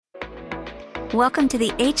Welcome to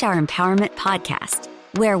the HR Empowerment Podcast,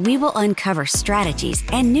 where we will uncover strategies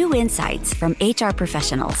and new insights from HR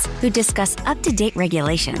professionals who discuss up-to-date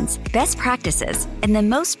regulations, best practices, and the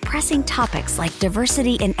most pressing topics like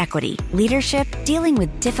diversity and equity, leadership, dealing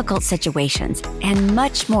with difficult situations, and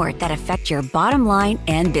much more that affect your bottom line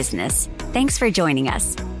and business. Thanks for joining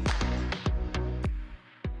us.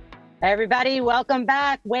 Everybody, welcome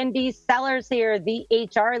back. Wendy Sellers here, the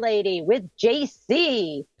HR lady with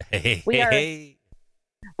JC.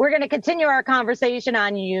 We're going to continue our conversation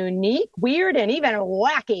on unique, weird, and even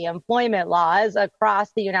wacky employment laws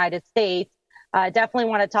across the United States. Definitely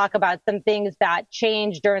want to talk about some things that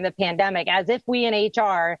changed during the pandemic, as if we in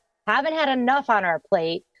HR haven't had enough on our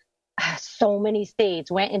plate. So many states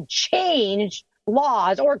went and changed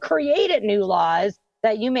laws or created new laws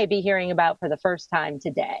that you may be hearing about for the first time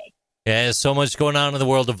today. Yeah, so much going on in the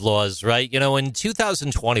world of laws, right? You know, in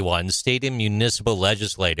 2021, state and municipal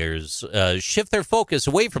legislators shift their focus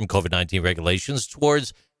away from COVID-19 regulations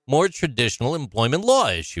towards more traditional employment law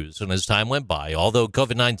issues. And as time went by, although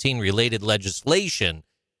COVID-19 related legislation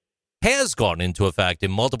has gone into effect in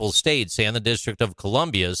multiple states and the District of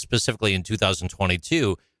Columbia, specifically in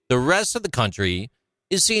 2022, the rest of the country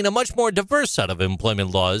is seeing a much more diverse set of employment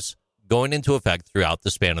laws going into effect throughout the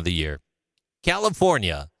span of the year.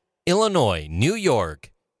 California, Illinois, New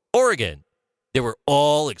York, Oregon, they were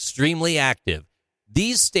all extremely active.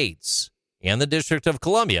 These states and the District of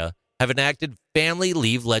Columbia have enacted family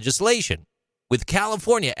leave legislation, with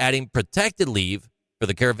California adding protected leave for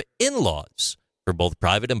the care of in-laws for both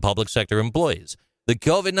private and public sector employees. The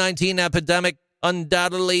COVID-19 epidemic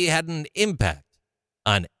undoubtedly had an impact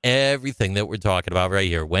on everything that we're talking about right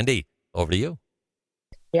here. Wendy, over to you.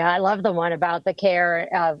 Yeah, I love the one about the care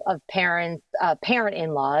of parents, parent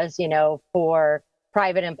in-laws, you know, for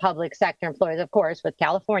private and public sector employees, of course, with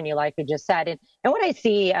California, like we just said. And what I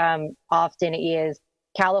see often is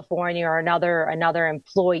California or another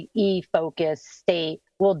employee-focused state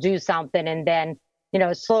will do something, and then, you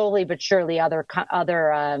know, slowly but surely other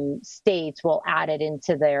states will add it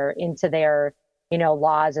into their you know,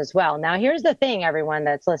 laws as well. Now, here's the thing, everyone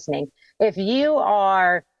that's listening: if you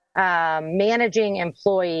are managing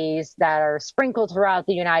employees that are sprinkled throughout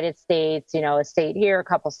the United States, you know, a state here, a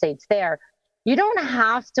couple states there, you don't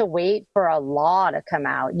have to wait for a law to come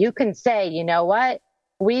out. You can say, you know what,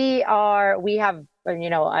 we have, you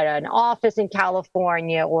know, an office in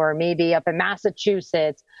California or maybe up in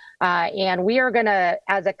Massachusetts, and we are going to,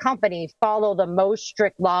 as a company, follow the most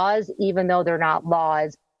strict laws, even though they're not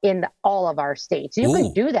laws in all of our states. You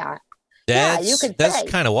can do that. That's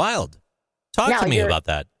kind of wild. Talk to me about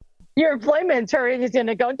that. Your employment attorney is going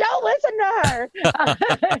to go, don't listen to her.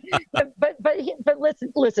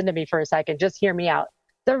 but listen to me for a second. Just hear me out.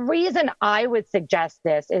 The reason I would suggest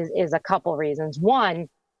this is a couple reasons. One,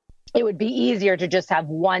 it would be easier to just have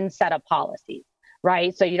one set of policies,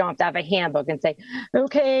 right? So you don't have to have a handbook and say,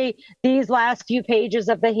 okay, these last few pages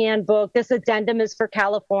of the handbook, this addendum is for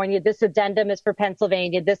California, this addendum is for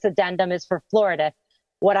Pennsylvania, this addendum is for Florida.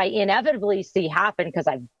 What I inevitably see happen, because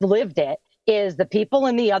I've lived it, is the people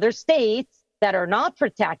in the other states that are not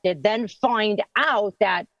protected then find out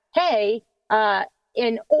that, hey,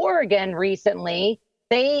 in Oregon recently,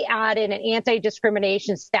 they added an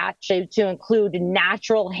anti-discrimination statute to include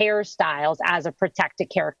natural hairstyles as a protected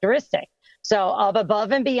characteristic. So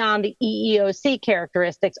above and beyond the EEOC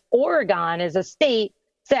characteristics, Oregon as a state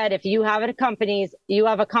said, if you have a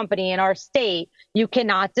company in our state, you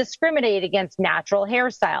cannot discriminate against natural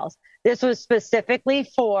hairstyles. This was specifically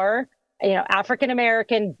for, you know,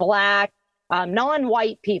 African-American, Black,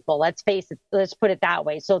 non-white people, let's face it, let's put it that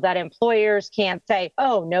way, so that employers can't say,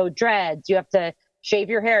 oh, no dreads, you have to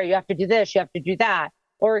shave your hair, you have to do this, you have to do that.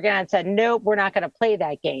 Oregon said, nope, we're not going to play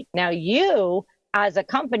that game. Now you, as a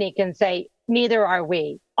company, can say, neither are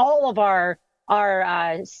we. All of our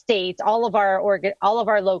states, all of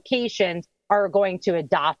our locations are going to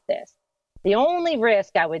adopt this. The only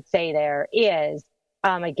risk I would say there is,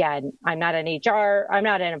 again, I'm not an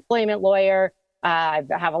employment lawyer. I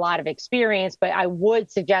have a lot of experience, but I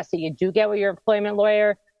would suggest that you do get with your employment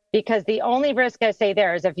lawyer, because the only risk I say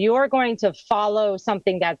there is if you are going to follow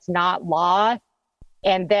something that's not law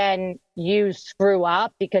and then you screw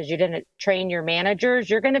up because you didn't train your managers,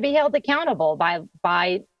 you're going to be held accountable by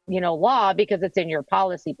law, because it's in your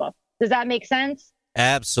policy book. Does that make sense?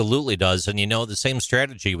 Absolutely does. And, you know, the same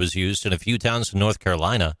strategy was used in a few towns in North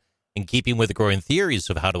Carolina. In keeping with the growing theories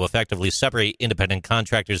of how to effectively separate independent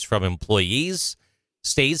contractors from employees,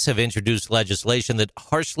 states have introduced legislation that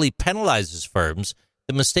harshly penalizes firms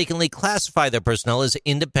that mistakenly classify their personnel as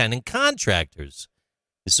independent contractors.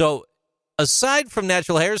 So, aside from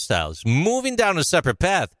natural hairstyles, moving down a separate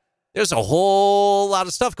path, There's a whole lot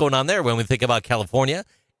of stuff going on there when we think about California,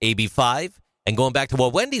 AB5, and going back to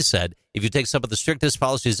what Wendy said, if you take some of the strictest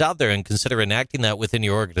policies out there and consider enacting that within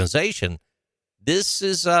your organization, this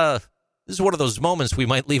is one of those moments we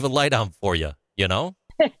might leave a light on for you, you know?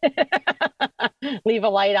 Leave a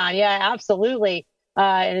light on. Yeah, absolutely.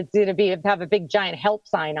 And it's going to have a big giant help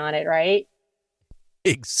sign on it, right?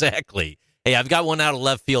 Exactly. Hey, I've got one out of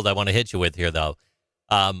left field I want to hit you with here, though.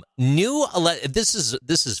 This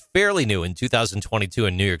is fairly new in 2022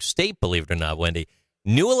 in New York State, believe it or not, Wendy.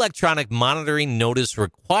 New electronic monitoring notice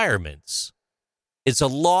requirements. It's a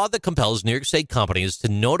law that compels New York State companies to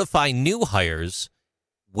notify new hires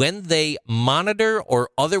when they monitor or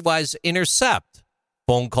otherwise intercept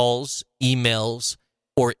phone calls, emails,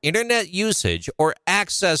 or internet usage or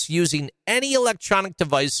access using any electronic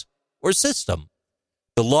device or system.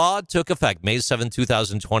 The law took effect May 7,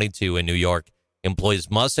 2022 in New York. Employees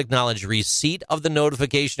must acknowledge receipt of the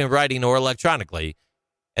notification in writing or electronically,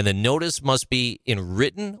 and the notice must be in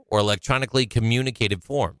written or electronically communicated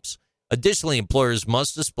forms. Additionally, employers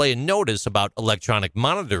must display a notice about electronic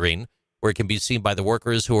monitoring where it can be seen by the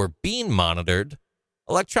workers who are being monitored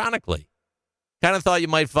electronically. Kind of thought you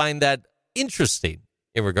might find that interesting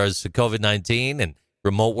in regards to COVID-19 and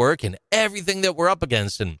remote work and everything that we're up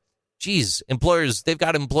against. And geez, employers, they've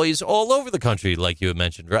got employees all over the country, like you had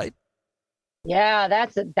mentioned, right? Yeah,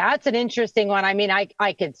 that's an interesting one. I mean,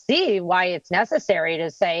 I could see why it's necessary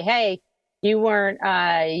to say, hey, you weren't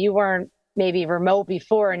maybe remote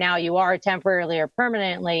before, and now you are temporarily or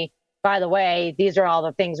permanently. By the way, these are all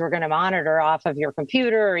the things we're going to monitor off of your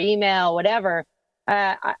computer or email, whatever.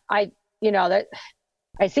 I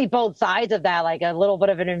see both sides of that, like a little bit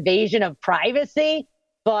of an invasion of privacy.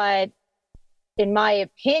 But in my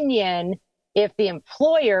opinion, if the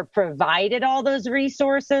employer provided all those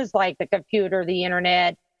resources, like the computer, the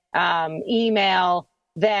internet, email,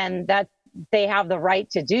 then they have the right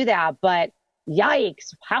to do that. But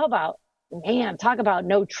yikes, how about, man, talk about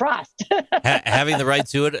no trust. Having the right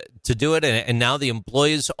to do it. And now the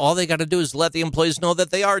employees, all they got to do is let the employees know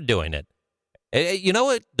that they are doing it. You know,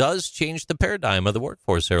 it does change the paradigm of the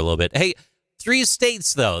workforce here a little bit. Hey, 3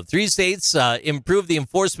 states improve the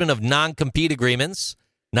enforcement of non-compete agreements.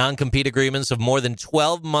 Non-compete agreements of more than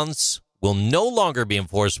 12 months will no longer be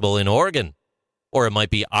enforceable in Oregon, or it might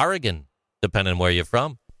be Oregon, depending on where you're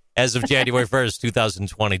from, as of January 1st,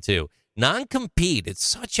 2022. Non-compete, it's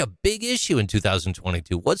such a big issue in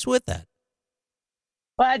 2022. What's with that?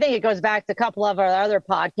 Well, I think it goes back to a couple of our other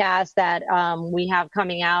podcasts that we have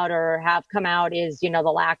coming out or have come out is, the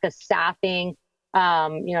lack of staffing,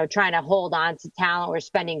 trying to hold on to talent. We're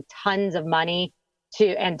spending tons of money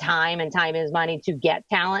and time is money to get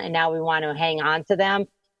talent. And now we want to hang on to them.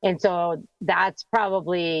 And so that's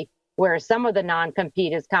probably where some of the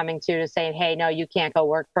non-compete is coming to saying, hey, no, you can't go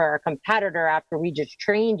work for our competitor after we just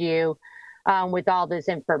trained you with all this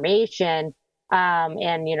information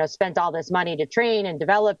and spent all this money to train and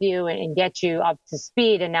develop you and get you up to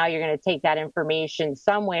speed. And now you're going to take that information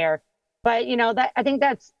somewhere. But, I think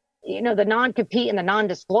that's, the non-compete and the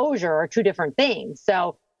non-disclosure are 2 different things.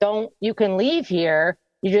 So you can leave here.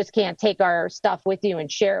 You just can't take our stuff with you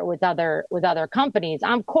and share it with other companies.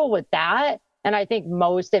 I'm cool with that. And I think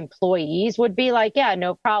most employees would be like, yeah,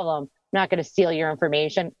 no problem. I'm not going to steal your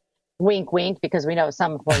information. Wink, wink, because we know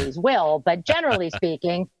some employees will. But generally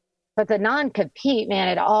speaking, but the non-compete, man,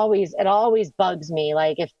 it always bugs me.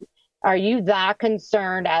 Like, are you that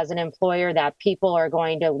concerned as an employer that people are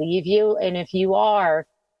going to leave you? And if you are,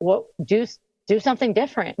 do something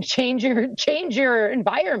different. Change your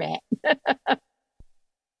environment.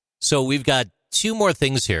 So we've got 2 more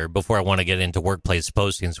things here before I want to get into workplace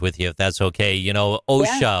postings with you, if that's okay.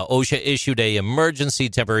 OSHA issued a emergency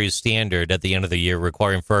temporary standard at the end of the year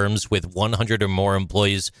requiring firms with 100 or more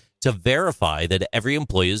employees to verify that every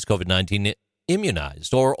employee is COVID-19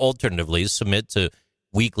 immunized, or alternatively submit to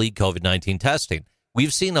weekly COVID-19 testing.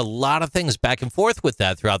 We've seen a lot of things back and forth with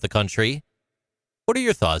that throughout the country. What are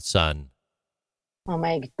your thoughts on? Oh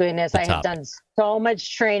my goodness. I have done so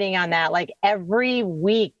much training on that. Like every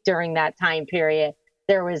week during that time period,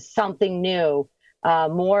 there was something new.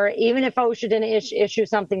 More, even if OSHA didn't issue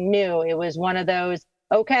something new, it was one of those,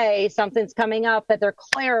 okay, something's coming up that they're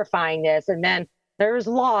clarifying this. And then there's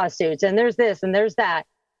lawsuits and there's this and there's that.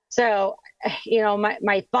 So,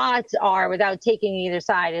 my thoughts are, without taking either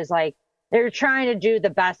side, is like, they're trying to do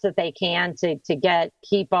the best that they can to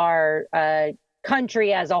keep our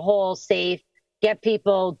country as a whole safe, get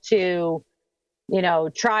people to,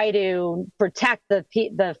 try to protect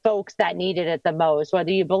the folks that needed it the most.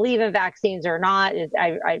 Whether you believe in vaccines or not,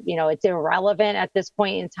 it's irrelevant at this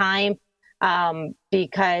point in time.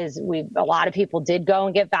 because a lot of people did go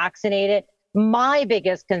and get vaccinated. My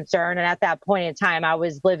biggest concern, and at that point in time, I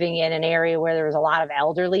was living in an area where there was a lot of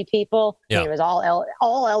elderly people. Yeah. I mean, it was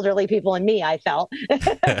all elderly people and me, I felt.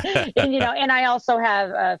 And, and I also have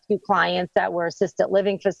a few clients that were assisted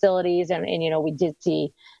living facilities, and we did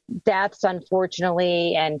see deaths,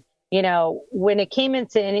 unfortunately. And, when it came in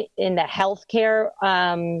the healthcare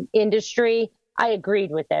industry, I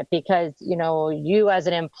agreed with it because, you as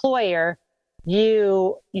an employer,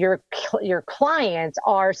 your clients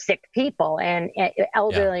are sick people and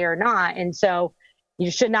elderly or not. And so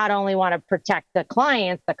you should not only want to protect the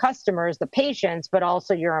clients, the customers, the patients, but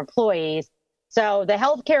also your employees. So the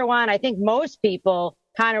healthcare one, I think most people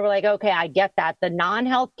kind of were like, okay, I get that. The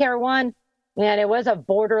non-healthcare one, and it was a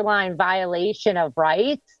borderline violation of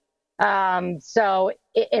rights. And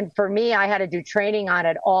for me, I had to do training on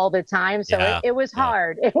it all the time. So it was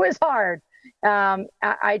hard. It was hard.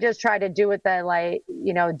 I just try to do with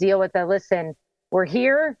deal with listen, we're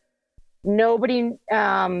here. Nobody,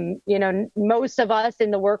 most of us in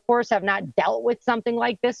the workforce have not dealt with something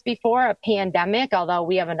like this before, a pandemic, although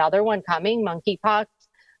we have another one coming, monkeypox,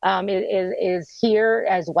 is here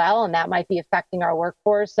as well. And that might be affecting our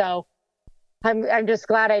workforce. So I'm just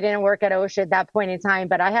glad I didn't work at OSHA at that point in time.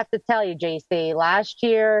 But I have to tell you, JC, last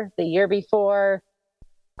year, the year before,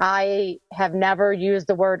 I have never used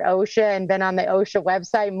the word OSHA and been on the OSHA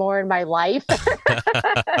website more in my life.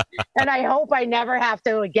 And I hope I never have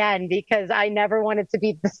to again, because I never wanted to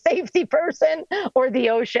be the safety person or the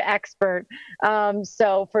OSHA expert.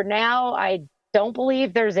 So for now, I don't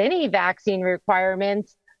believe there's any vaccine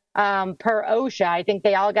requirements per OSHA. I think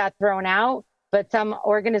they all got thrown out, but some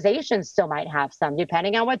organizations still might have some,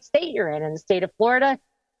 depending on what state you're in. In the state of Florida,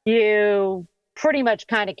 you pretty much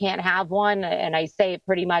kind of can't have one. And I say it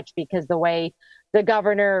pretty much because the way the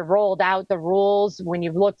governor rolled out the rules, when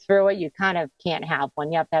you look through it, you kind of can't have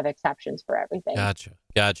one. You have to have exceptions for everything.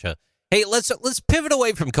 Gotcha. Hey, let's pivot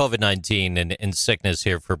away from COVID-19 and sickness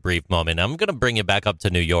here for a brief moment. I'm going to bring you back up to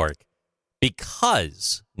New York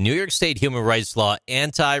because New York State human rights law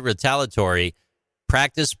anti-retaliatory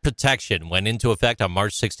practice protection went into effect on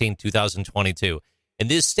March 16, 2022. And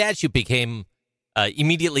this statute became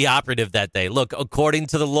immediately operative that day. Look, according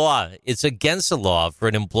to the law, it's against the law for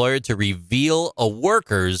an employer to reveal a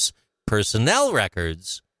worker's personnel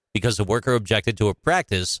records because the worker objected to a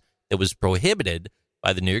practice that was prohibited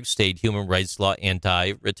by the New York State Human Rights Law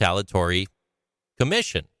Anti-Retaliatory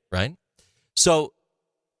Commission, right? So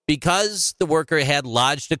because the worker had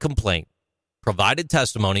lodged a complaint, provided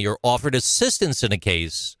testimony, or offered assistance in a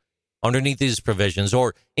case underneath these provisions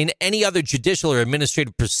or in any other judicial or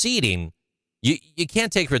administrative proceeding, you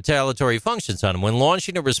can't take retaliatory functions on them. When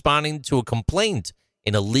launching or responding to a complaint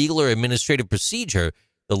in a legal or administrative procedure,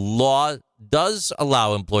 the law does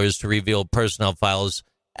allow employers to reveal personnel files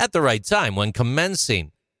at the right time when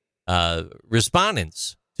commencing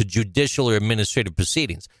respondents to judicial or administrative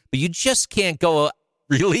proceedings. But you just can't go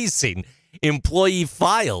releasing employee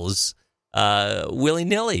files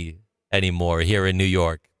willy-nilly anymore here in New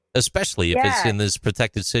York, especially if it's in this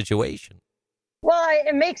protected situation. Well,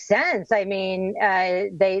 it makes sense. I mean,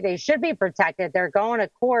 they should be protected. They're going to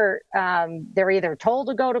court. They're either told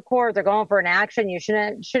to go to court. They're going for an action. You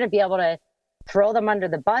shouldn't be able to throw them under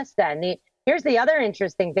the bus then. Here's the other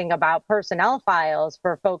interesting thing about personnel files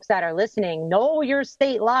for folks that are listening. Know your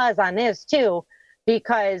state laws on this, too,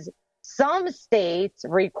 because some states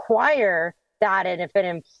require that if an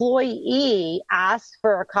employee asks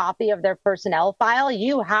for a copy of their personnel file,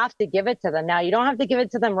 you have to give it to them. Now, you don't have to give it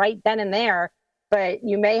to them right then and there, but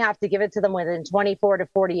you may have to give it to them within 24 to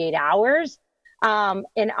 48 hours.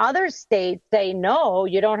 In other states, they know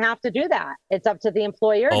you don't have to do that. It's up to the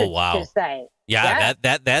employer to say. Yeah,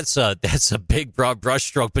 that's a big broad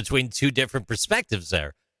brushstroke between two different perspectives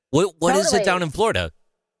there. What totally. Is it down in Florida?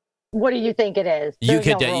 What do you think it is? You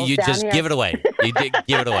just give it away. You did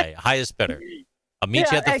give it away. Highest bidder. I'll meet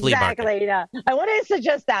you at the flea market. Exactly. Yeah. I wouldn't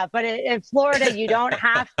suggest that, but in Florida, you don't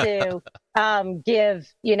have to give,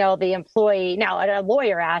 the employee. Now, a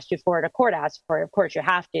lawyer asked you for it, a court asked for it. Of course, you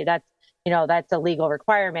have to. That's a legal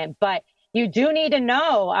requirement. But you do need to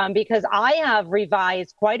know because I have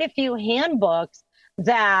revised quite a few handbooks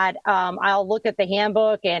that I'll look at the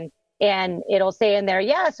handbook and it'll say in there,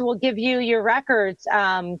 yes, we'll give you your records.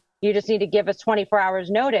 You just need to give us 24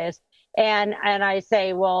 hours notice. And I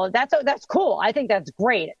say, well, that's cool. I think that's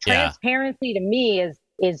great. Transparency to me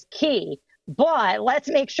is key. But let's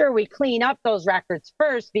make sure we clean up those records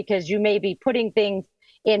first, because you may be putting things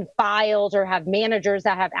in files or have managers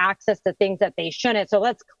that have access to things that they shouldn't. So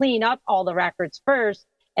let's clean up all the records first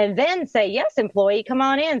and then say, yes, employee, come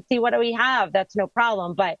on in, see what we have. That's no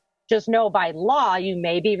problem. But Just know by law, you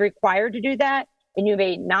may be required to do that and you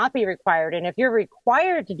may not be required. And if you're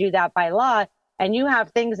required to do that by law and you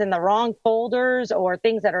have things in the wrong folders or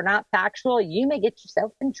things that are not factual, you may get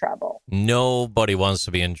yourself in trouble. Nobody wants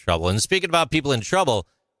to be in trouble. And speaking about people in trouble,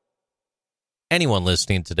 anyone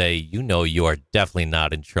listening today, you know you are definitely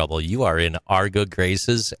not in trouble. You are in our good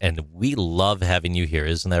graces, and we love having you here.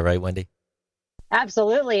 Isn't that right, Wendy?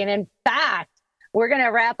 Absolutely. And in fact, we're going to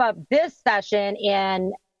wrap up this session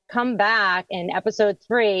and come back in episode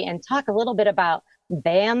 3 and talk a little bit about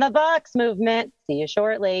Ban the Bucks movement. See you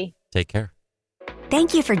shortly. Take care.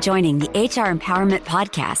 Thank you for joining the HR Empowerment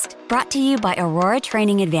Podcast, brought to you by Aurora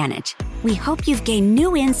Training Advantage. We hope you've gained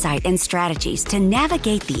new insight and strategies to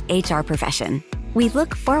navigate the HR profession. We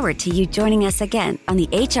look forward to you joining us again on the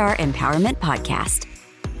HR Empowerment Podcast.